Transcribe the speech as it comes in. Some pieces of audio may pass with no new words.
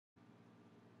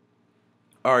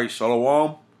All right,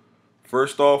 Shalom.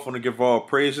 First off, I want to give all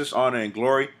praises, honor, and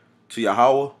glory to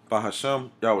Yahweh,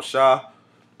 Bahashem, Yahweh.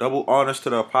 Double honors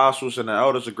to the apostles and the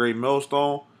elders of Great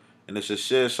Millstone. And it's a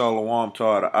shared Shalom to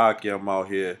all the Akim out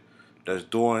here that's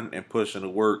doing and pushing the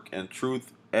work in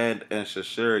truth and in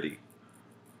sincerity.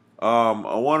 I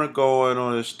want to go in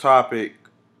on this topic.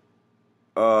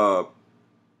 Uh,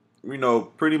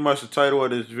 pretty much the title of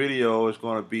this video is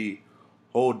going to be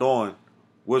 "Hold On."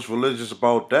 What's religious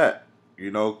about that?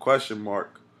 Question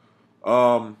mark.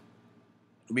 Um,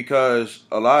 because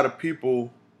a lot of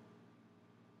people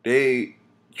they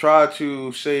try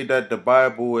to say that the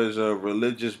Bible is a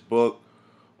religious book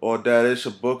or that it's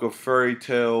a book of fairy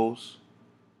tales,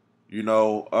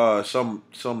 some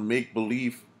make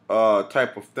believe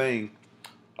type of thing.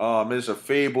 It's a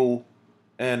fable,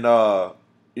 and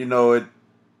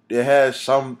it has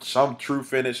some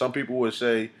truth in it. Some people would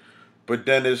say, but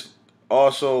then it's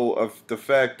also of the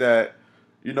fact that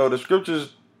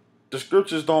the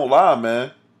scriptures don't lie, man.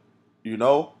 You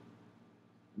know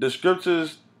the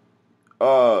scriptures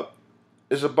uh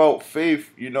is about faith,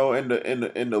 in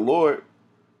the Lord.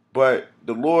 But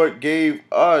the Lord gave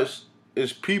us,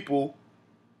 his people,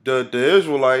 the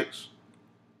Israelites,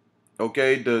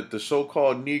 okay, the so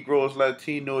called Negroes,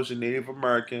 Latinos, and Native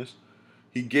Americans.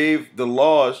 He gave the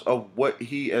laws of what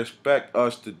he expect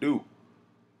us to do.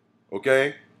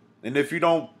 Okay? And if you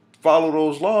don't follow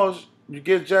those laws, you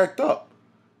get jacked up.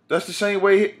 That's the same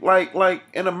way like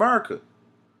in America.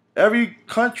 Every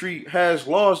country has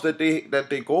laws that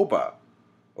they go by.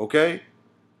 Okay?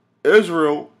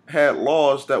 Israel had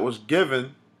laws that was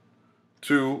given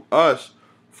to us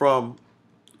from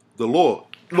the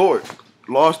Lord,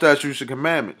 law, statutes, and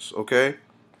commandments. Okay.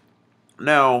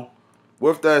 Now,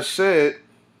 with that said,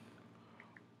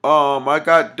 I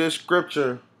got this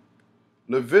scripture,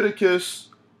 Leviticus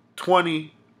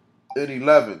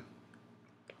 20:11.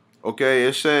 Okay,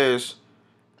 it says,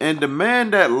 "And the man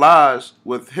that lies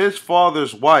with his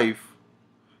father's wife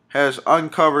has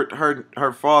uncovered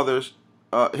her father's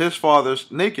his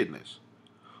father's nakedness.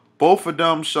 Both of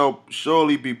them shall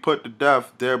surely be put to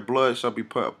death; their blood shall be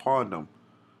put upon them."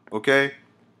 Okay?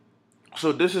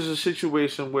 So this is a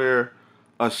situation where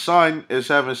a son is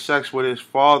having sex with his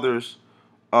father's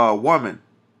woman.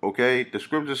 Okay? The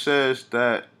scripture says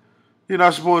that you're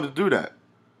not supposed to do that.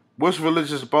 What's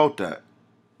religious about that?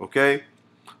 Okay?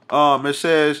 It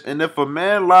says, "And if a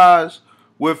man lies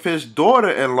with his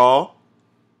daughter-in-law,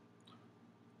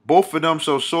 both of them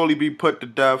shall surely be put to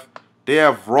death. They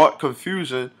have wrought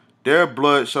confusion; their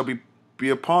blood shall be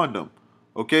upon them."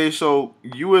 Okay, so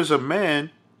you as a man,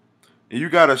 and you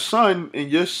got a son, and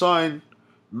your son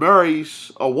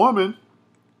marries a woman,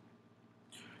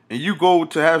 and you go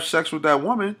to have sex with that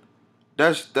woman,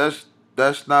 that's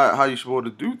not how you're supposed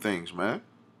to do things, man.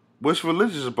 What's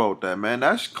religious about that, man?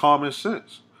 That's common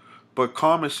sense. But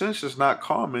common sense is not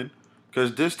common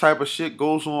because this type of shit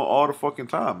goes on all the fucking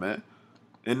time, man,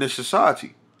 in this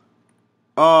society.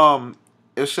 Um,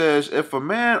 it says, "If a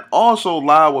man also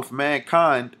lie with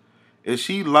mankind, as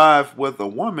he lieth with a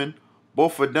woman,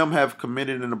 both of them have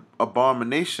committed an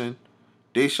abomination.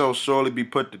 They shall surely be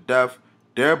put to death.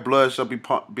 Their blood shall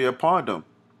be upon them."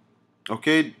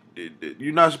 Okay,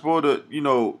 you're not supposed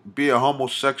to, be a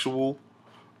homosexual,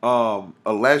 a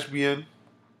lesbian.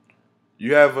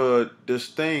 You have this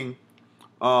thing.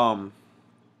 Um,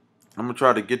 I'm gonna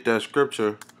try to get that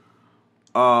scripture.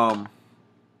 Um,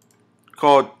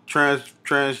 called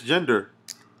transgender.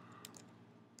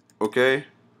 Okay.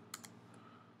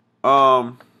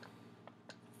 Um,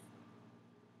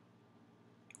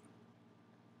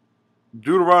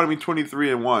 Deuteronomy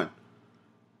 23:1.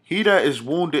 "He that is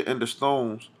wounded in the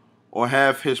stones, or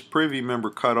have his privy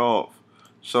member cut off,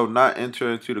 shall not enter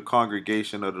into the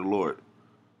congregation of the Lord."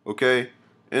 Okay?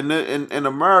 In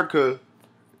America,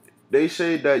 they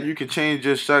say that you can change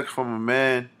your sex from a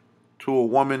man to a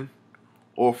woman,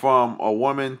 or from a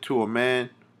woman to a man.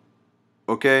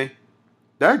 Okay?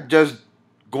 That just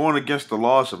going against the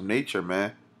laws of nature,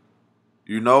 man.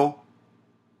 You know?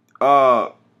 Uh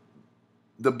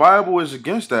the Bible is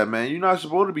against that, man. You're not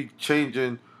supposed to be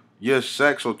changing your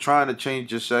sex or trying to change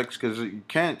your sex because you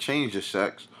can't change your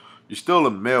sex. You're still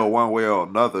a male one way or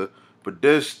another. But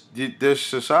this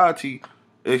society,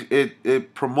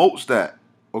 it promotes that.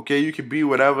 Okay, you can be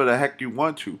whatever the heck you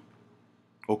want to.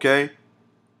 Okay,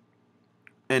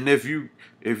 and if you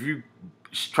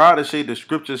try to say the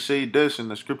scriptures say this and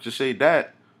the scriptures say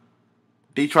that,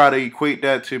 they try to equate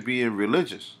that to being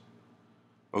religious.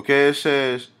 Okay, it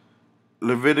says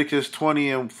Leviticus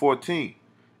 20:14.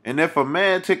 "And if a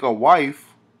man take a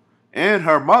wife and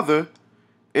her mother,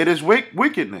 it is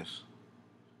wickedness.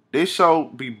 They shall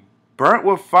be burnt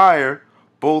with fire.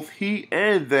 both he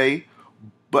and they,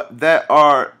 but that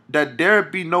there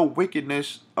be no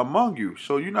wickedness among you.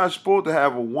 So you're not supposed to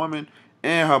have a woman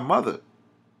and her mother.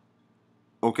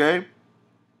 Okay?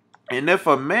 And if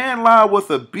a man lie with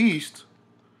a beast,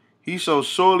 he shall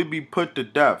surely be put to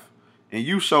death, and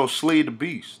you shall slay the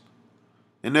beast.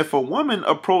 And if a woman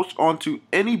approach unto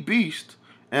any beast,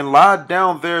 and lie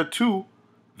down thereto,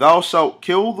 thou shalt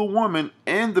kill the woman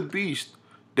and the beast.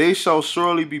 They shall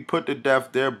surely be put to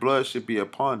death, their blood should be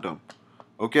upon them.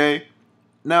 Okay?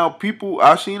 Now,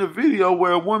 I seen a video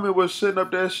where a woman was sitting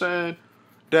up there saying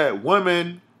that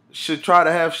women should try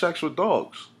to have sex with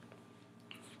dogs.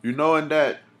 And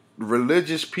that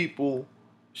religious people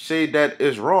say that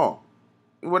is wrong.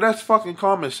 Well, that's fucking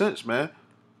common sense, man.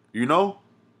 You know?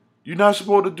 You're not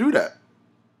supposed to do that.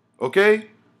 Okay?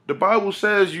 The Bible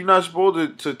says you're not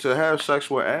supposed to have sex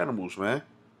with animals, man.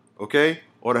 Okay?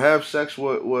 Or to have sex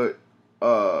with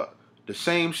the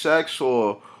same sex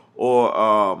or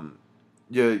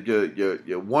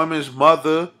your woman's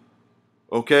mother,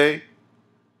 okay?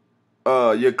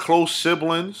 Your close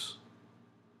siblings.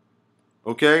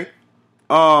 Okay?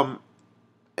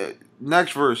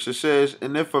 Next verse it says,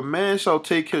 and if a man shall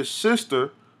take his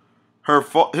sister,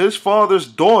 his father's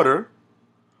daughter,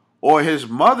 or his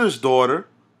mother's daughter,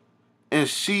 and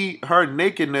see her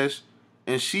nakedness,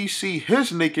 and she see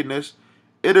his nakedness,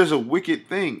 it is a wicked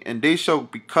thing, and they shall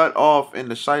be cut off in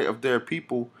the sight of their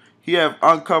people. He have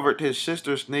uncovered his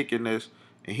sister's nakedness,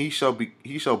 and he shall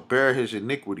bear his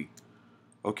iniquity.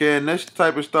 Okay, and that's the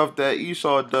type of stuff that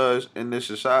Esau does in this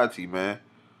society, man.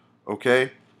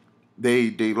 Okay,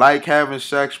 they like having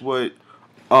sex with,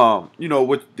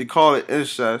 what they call it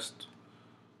incest.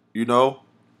 You're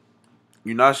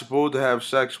not supposed to have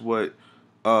sex with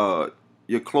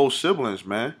your close siblings,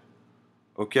 man.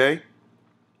 Okay?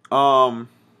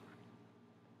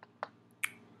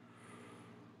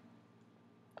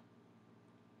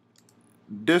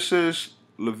 This is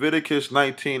Leviticus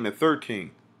 19 and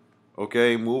 13.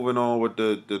 Okay, moving on with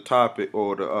the topic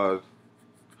or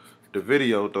the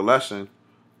video, the lesson.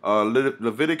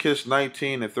 Leviticus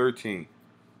 19 and 13.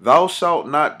 Thou shalt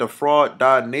not defraud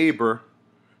thy neighbor,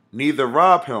 neither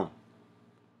rob him.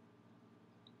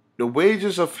 The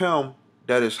wages of him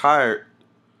that is hired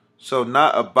shall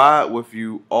not abide with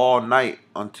you all night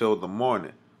until the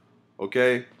morning.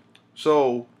 Okay?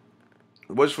 So,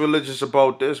 what's religious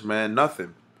about this, man?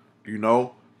 Nothing.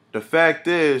 The fact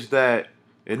is that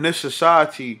in this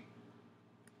society,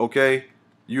 okay,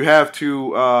 you have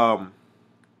to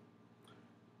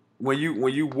when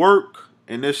you work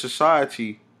in this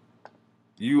society,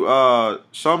 you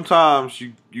sometimes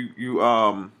you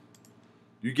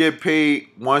get paid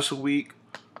once a week.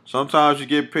 Sometimes you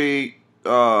get paid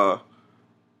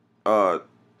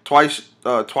twice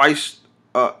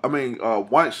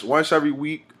once every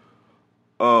week,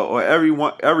 or every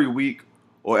week,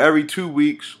 or every 2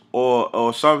 weeks,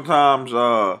 or sometimes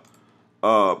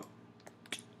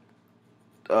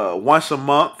once a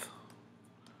month.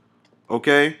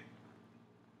 Okay,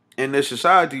 in this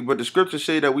society, but the scriptures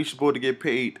say that we supposed to get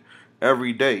paid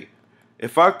every day.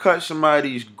 If I cut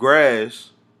somebody's grass,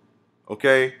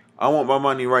 okay, I want my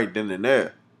money right then and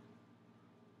there.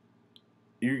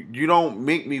 You don't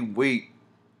make me wait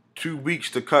 2 weeks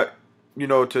to cut,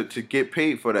 to get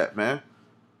paid for that, man.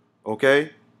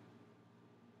 Okay?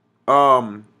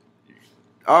 Our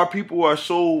people are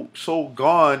so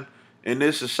gone in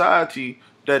this society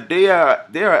that they are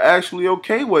actually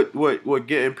okay with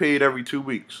getting paid every 2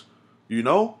 weeks.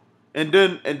 And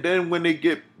then when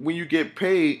you get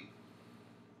paid,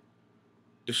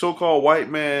 the so-called white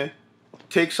man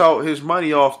takes out his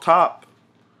money off top.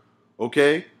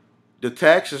 Okay? The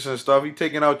taxes and stuff, he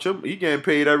getting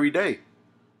paid every day.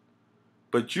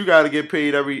 But you got to get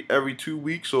paid every 2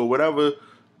 weeks or whatever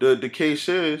the case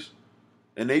is,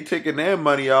 and they taking their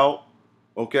money out,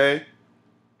 okay?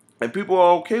 And people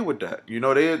are okay with that.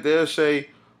 They'll say,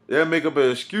 they'll make up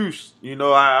an excuse. I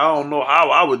don't know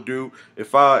how I would do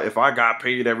if I got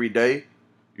paid every day.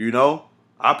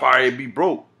 I'd probably be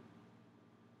broke.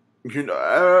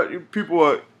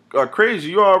 People are crazy.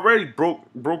 You're already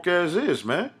broke as is,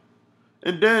 man.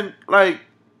 And then,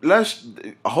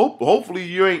 hopefully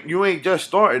you ain't just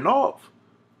starting off.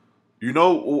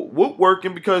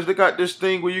 Woodworking, because they got this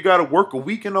thing where you got to work a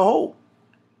week in a hole.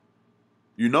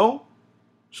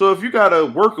 So if you got to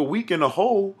work a week in a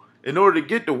hole in order to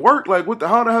get to work,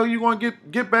 how the hell you going to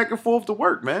get back and forth to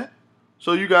work, man?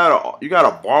 So you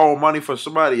gotta borrow money from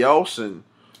somebody else, and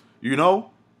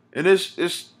and this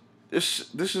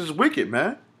is wicked,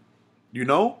 man.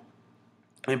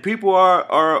 And people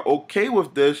are okay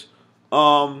with this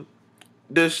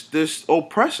this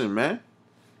oppression, man.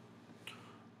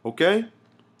 Okay?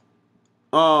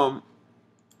 Um,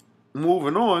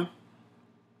 moving on.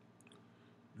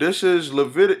 This is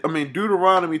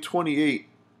Deuteronomy 28,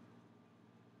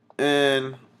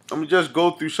 and I'm gonna just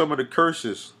go through some of the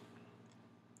curses.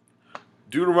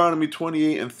 Deuteronomy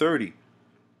 28 and 30.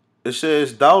 It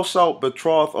says, "Thou shalt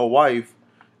betroth a wife,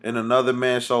 and another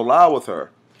man shall lie with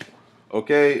her."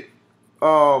 Okay.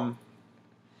 Um,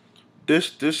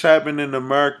 this happened in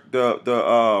America,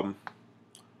 the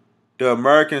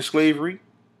American slavery.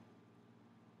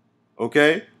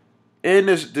 Okay, and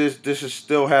this is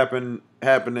still happening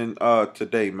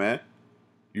today, man.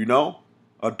 You know,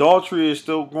 adultery is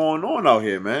still going on out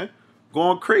here, man.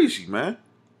 Going crazy, man.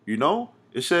 You know,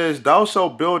 it says, "Thou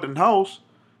shalt build an house,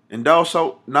 and thou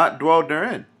shalt not dwell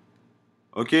therein."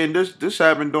 Okay, and this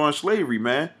happened during slavery,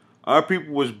 man. Our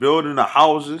people was building the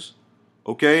houses,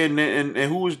 okay, and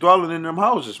who was dwelling in them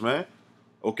houses, man?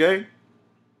 Okay,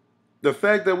 the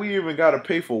fact that we even got to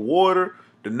pay for water,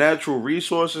 the natural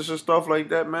resources and stuff like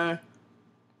that, man.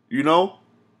 You know,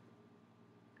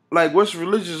 like what's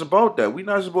religious about that? We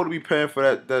not supposed to be paying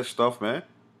for that stuff, man.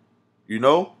 You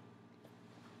know,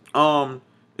 um,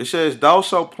 it says, "Thou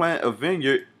shalt plant a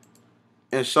vineyard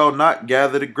and shalt not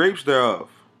gather the grapes thereof."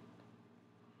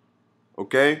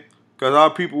 Okay, because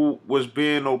our people was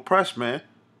being oppressed, man.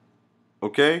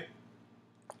 Okay,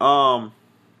 um,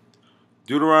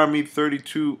 Deuteronomy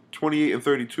 32:28 and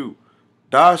 32.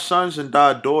 "Thy sons and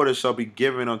thy daughters shall be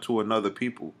given unto another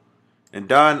people, and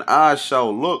thine eyes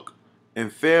shall look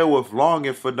and fare with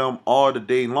longing for them all the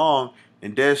day long,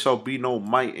 and there shall be no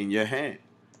might in your hand."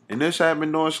 And this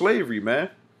happened during slavery,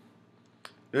 man.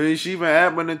 And it's even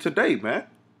happening today, man.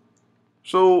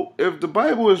 So if the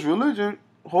Bible is religion,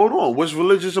 hold on, what's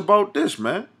religious about this,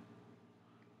 man?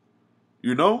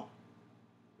 You know?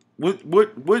 What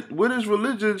is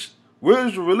religious? Where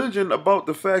is religion about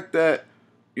the fact that,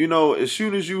 as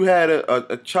soon as you had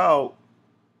a child,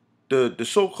 the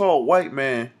so-called white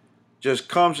man just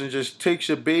comes and just takes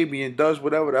your baby and does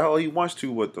whatever the hell he wants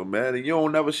to with them, man, and you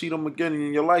don't never see them again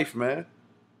in your life, man.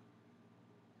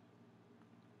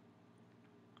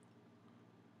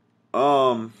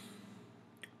 Um,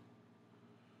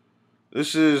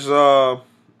 this is I'm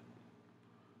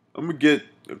gonna get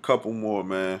a couple more,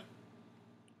 man.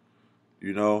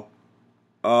 You know,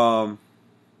 um,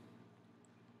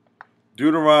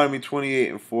 Deuteronomy 28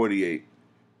 and 48.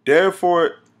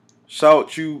 "Therefore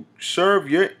shalt you serve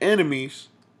your enemies,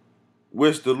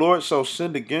 which the Lord shall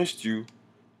send against you,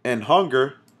 and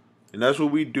hunger." And that's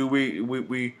what we do.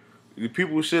 We the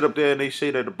people sit up there and they say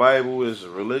that the Bible is a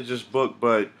religious book,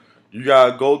 but you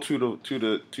gotta go to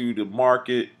the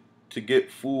market to get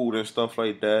food and stuff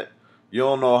like that. You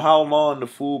don't know how long the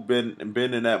food been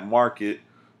in that market,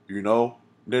 you know.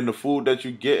 Then the food that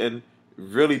you getting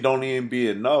really don't even be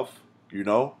enough, you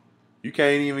know. You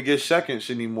can't even get seconds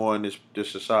anymore in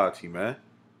this society, man.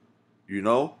 You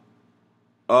know.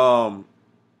 Um,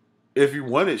 if you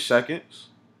wanted seconds,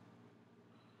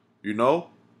 you know,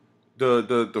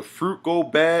 the fruit go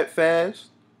bad fast,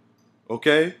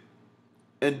 okay?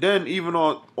 And then even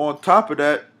on top of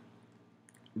that,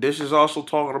 this is also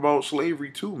talking about slavery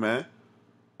too, man.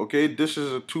 Okay, this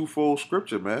is a twofold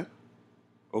scripture, man.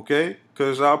 Okay,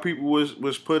 because our people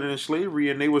was put in slavery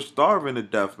and they was starving to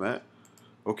death, man.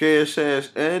 Okay, it says,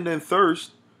 "And in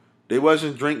thirst, they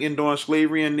wasn't drinking during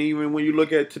slavery, and even when you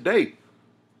look at today,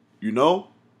 you know,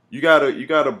 you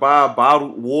gotta buy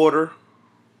bottled water.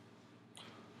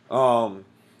 Um,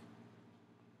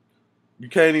 you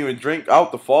can't even drink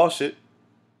out the faucet.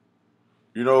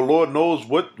 You know, Lord knows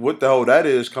what the hell that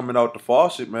is coming out the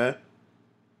faucet, man.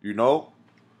 You know,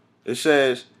 it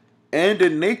says, "And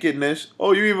in nakedness."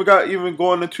 Oh, you even got even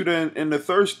going into the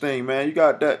thirst thing, man. You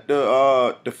got that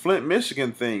the Flint,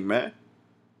 Michigan thing, man.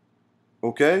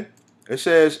 Okay, it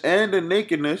says, "And in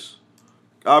nakedness."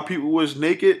 Our people was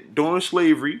naked during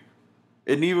slavery,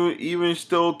 and even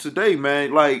still today,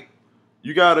 man. Like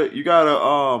you gotta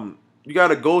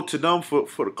go to them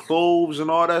for the clothes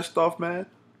and all that stuff, man.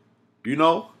 You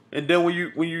know. And then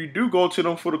when you do go to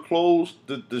them for the clothes,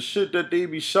 the shit that they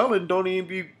be selling don't even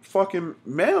be fucking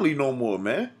manly no more,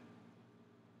 man.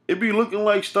 It be looking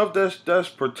like stuff that's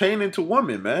pertaining to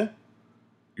women, man.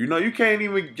 You know, you can't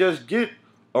even just get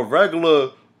a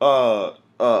regular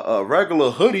a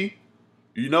regular hoodie.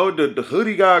 You know, the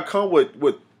hoodie gotta come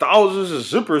with thousands of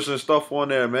zippers and stuff on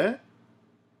there, man.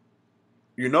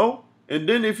 You know? And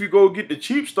then if you go get the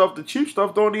cheap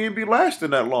stuff don't even be lasting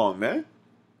that long, man.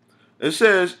 It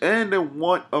says, "And in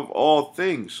want of all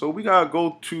things." So we gotta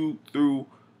go through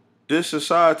this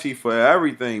society for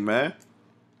everything, man.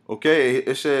 Okay,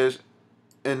 it says,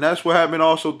 and that's what happened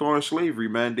also during slavery,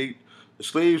 man. The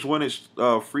slaves wanted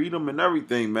freedom and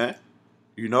everything, man.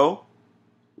 You know,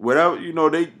 Whatever,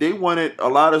 they wanted a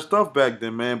lot of stuff back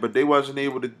then, man, but they wasn't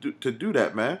able to do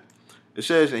that, man. It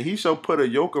says, and he shall put a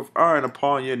yoke of iron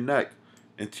upon your neck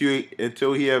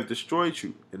until he have destroyed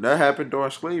you. And that happened during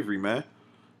slavery, man.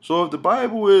 So if the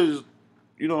Bible is,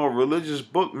 a religious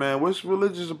book, man, what's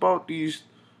religious about these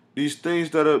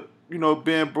things that are,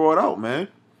 being brought out, man?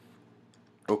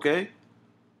 Okay?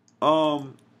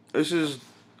 This is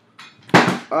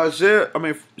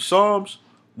Psalms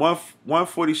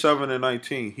 147 and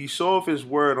 19. He soweth his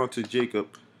word unto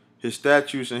Jacob, his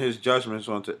statutes and his judgments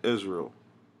unto Israel.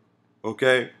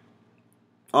 Okay?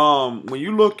 When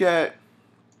you look at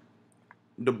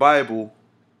the Bible,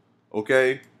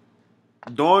 okay,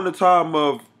 during the time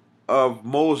of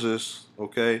Moses,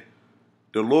 okay,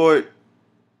 the Lord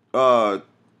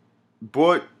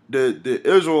brought the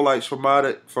Israelites from out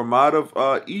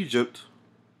of Egypt,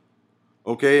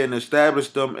 okay, and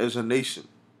established them as a nation.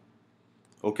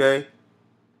 Okay?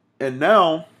 And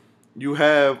now you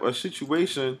have a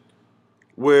situation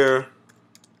where,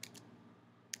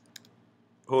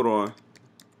 hold on,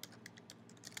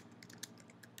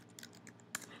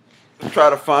 let's try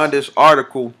to find this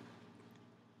article.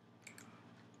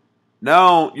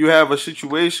 Now you have a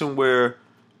situation where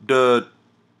the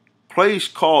place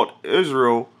called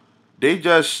Israel, they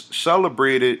just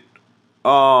celebrated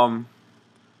the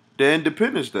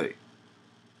Independence Day.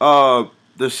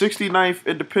 The 69th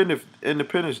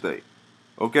Independence Day.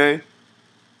 Okay?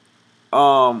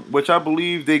 Which I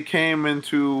believe they came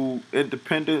into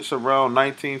independence around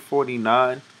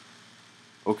 1949.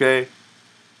 Okay?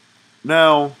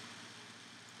 Now,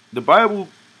 the Bible,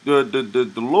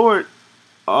 the Lord,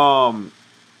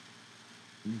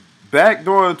 back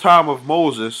during the time of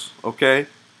Moses, okay,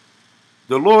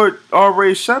 the Lord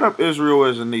already set up Israel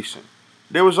as a nation.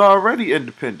 They was already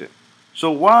independent.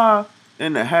 So why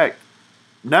in the heck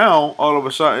now all of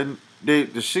a sudden the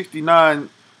 69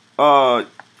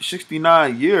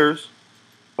 years,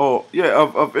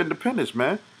 of independence,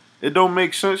 man, it don't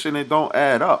make sense and it don't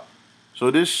add up. So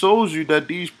this shows you that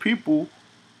these people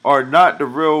are not the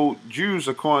real Jews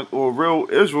or real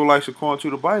Israelites according to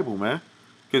the Bible, man.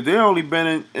 Because they only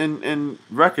been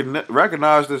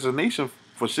recognized as a nation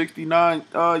for 69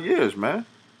 years, man.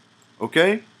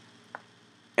 Okay?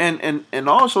 And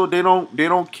also they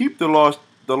don't keep the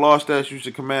law, statutes,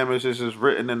 and commandments as is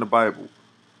written in the Bible.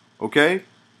 Okay?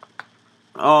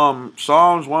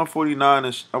 Psalms 149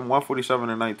 and 147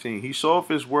 and 19. He soweth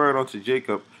his word unto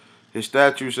Jacob, his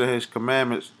statutes and his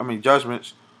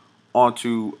judgments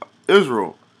unto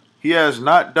Israel. He has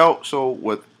not dealt so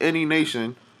with any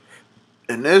nation,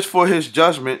 and as for his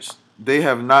judgments, they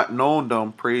have not known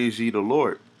them. Praise ye the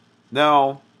Lord.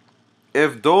 Now,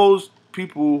 if those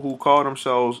people who call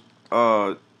themselves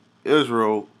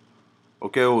Israel,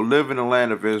 okay, who live in the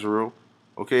land of Israel,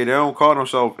 okay, they don't call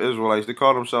themselves Israelites, they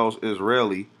call themselves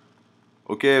Israeli.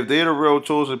 Okay, if they're the real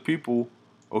chosen people,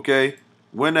 okay,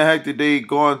 when the heck did they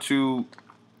go into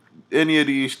any of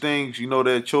these things,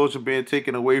 their children being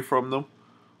taken away from them?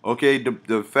 Okay,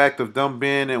 the fact of them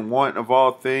being in want of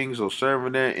all things or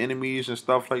serving their enemies and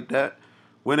stuff like that.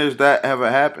 When has that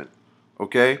ever happened?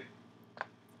 Okay.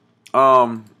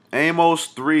 Amos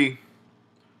 3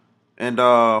 and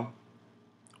 1.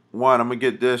 I'm gonna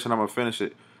get this and I'm gonna finish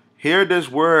it. Hear this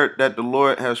word that the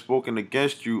Lord has spoken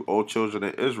against you, O children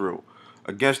of Israel,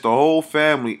 against the whole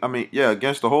family.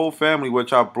 Against the whole family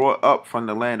which I brought up from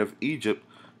the land of Egypt,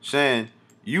 saying,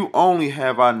 you only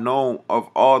have I known of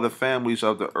all the families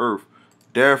of the earth.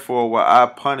 Therefore will I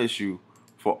punish you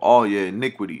for all your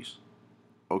iniquities.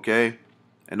 Okay?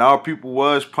 And our people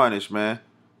was punished, man.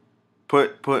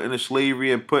 Put into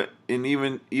slavery and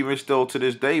even still to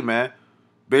this day, man.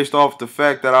 Based off the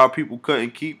fact that our people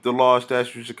couldn't keep the law,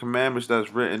 statutes, and commandments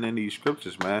that's written in these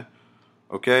scriptures, man.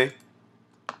 Okay?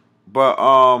 But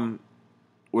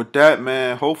with that,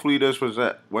 man, hopefully this was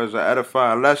an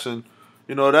edifying lesson.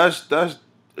 That's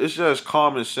it's just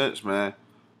common sense, man.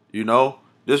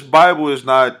 This Bible is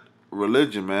not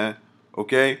religion, man.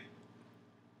 Okay?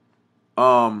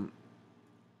 I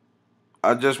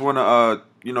just want to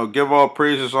give all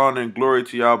praises, honor, and glory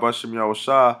to Yahweh Bashem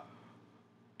Yahushua.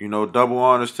 Double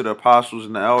honors to the apostles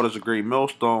and the elders of Great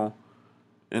Millstone.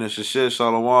 And it's a shit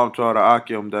Shalom to all the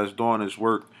Akim that's doing his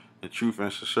work in truth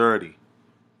and sincerity.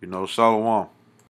 Shalom.